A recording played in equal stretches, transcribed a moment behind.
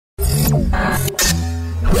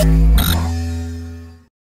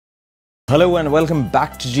Hello and welcome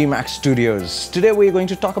back to GMax Studios. Today we're going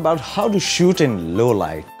to talk about how to shoot in low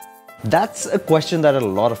light. That's a question that a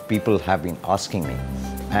lot of people have been asking me,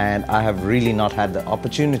 and I have really not had the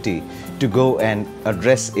opportunity to go and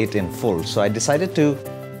address it in full. So I decided to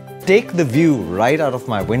take the view right out of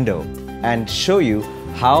my window and show you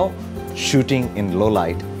how shooting in low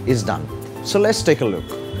light is done. So let's take a look.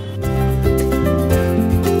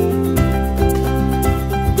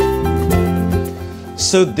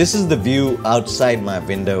 So this is the view outside my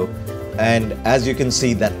window, and as you can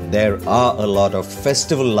see that there are a lot of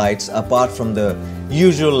festival lights apart from the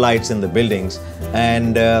usual lights in the buildings.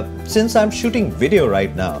 And since I'm shooting video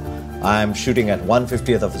right now, I'm shooting at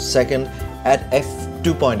 1/50th of a second at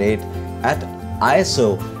f2.8 at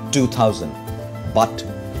ISO 2000. But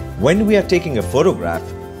when we are taking a photograph,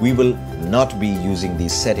 we will not be using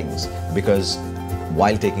these settings, because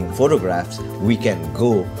while taking photographs, we can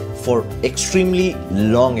go for extremely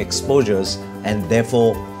long exposures, and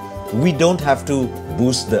therefore we don't have to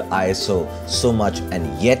boost the ISO so much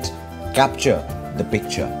and yet capture the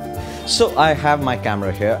picture. So I have my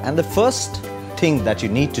camera here, and the first thing that you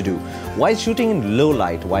need to do while shooting in low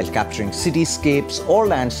light, while capturing cityscapes or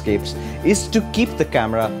landscapes, is to keep the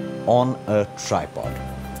camera on a tripod.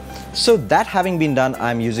 So that having been done,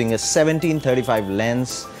 I'm using a 17-35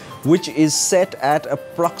 lens which is set at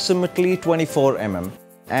approximately 24 mm,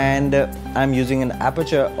 and I'm using an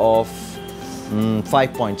aperture of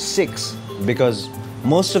 5.6 because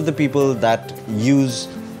most of the people that use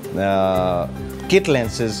kit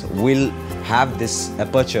lenses will have this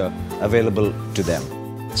aperture available to them.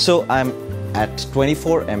 So I'm at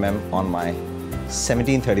 24 mm on my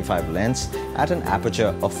 17-35 lens at an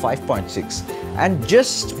aperture of 5.6, and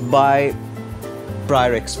just by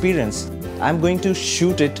prior experience I'm going to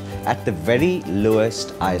shoot it at the very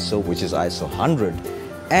lowest ISO, which is ISO 100,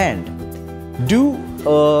 and do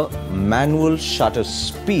a manual shutter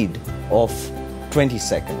speed of 20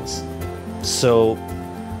 seconds. So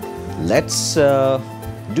let's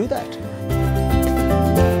do that.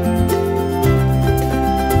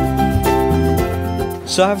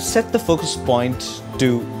 So I've set the focus point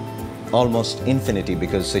to almost infinity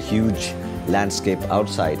because it's a huge landscape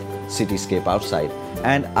outside, cityscape outside,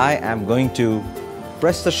 and I am going to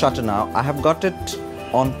press the shutter now. I have got it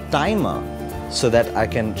on timer so that I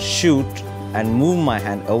can shoot and move my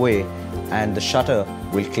hand away, and the shutter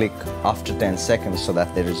will click after 10 seconds so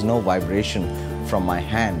that there is no vibration from my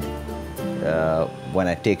hand when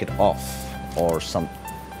I take it off or some.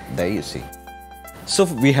 There you see. So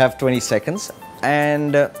we have 20 seconds,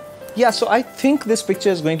 and yeah, so I think this picture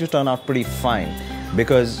is going to turn out pretty fine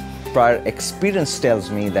because prior experience tells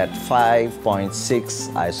me that 5.6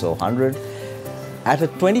 ISO 100 at a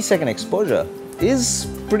 20-second exposure is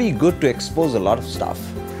pretty good to expose a lot of stuff.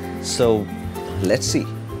 So let's see.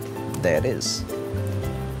 There it is.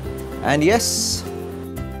 And yes,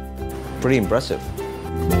 pretty impressive.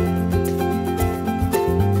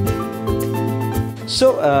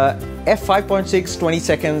 So f5.6, 20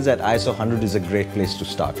 seconds at ISO 100 is a great place to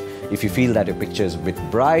start. If you feel that your picture is a bit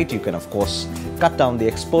bright, you can of course cut down the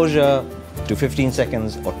exposure to 15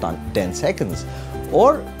 seconds or 10 seconds.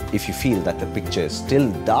 Or if you feel that the picture is still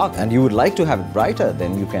dark and you would like to have it brighter,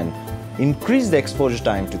 then you can increase the exposure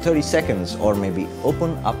time to 30 seconds or maybe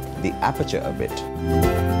open up the aperture a bit.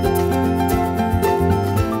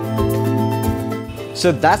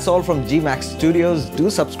 So that's all from GMax Studios. Do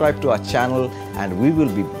subscribe to our channel and we will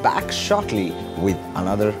be back shortly with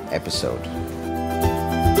another episode.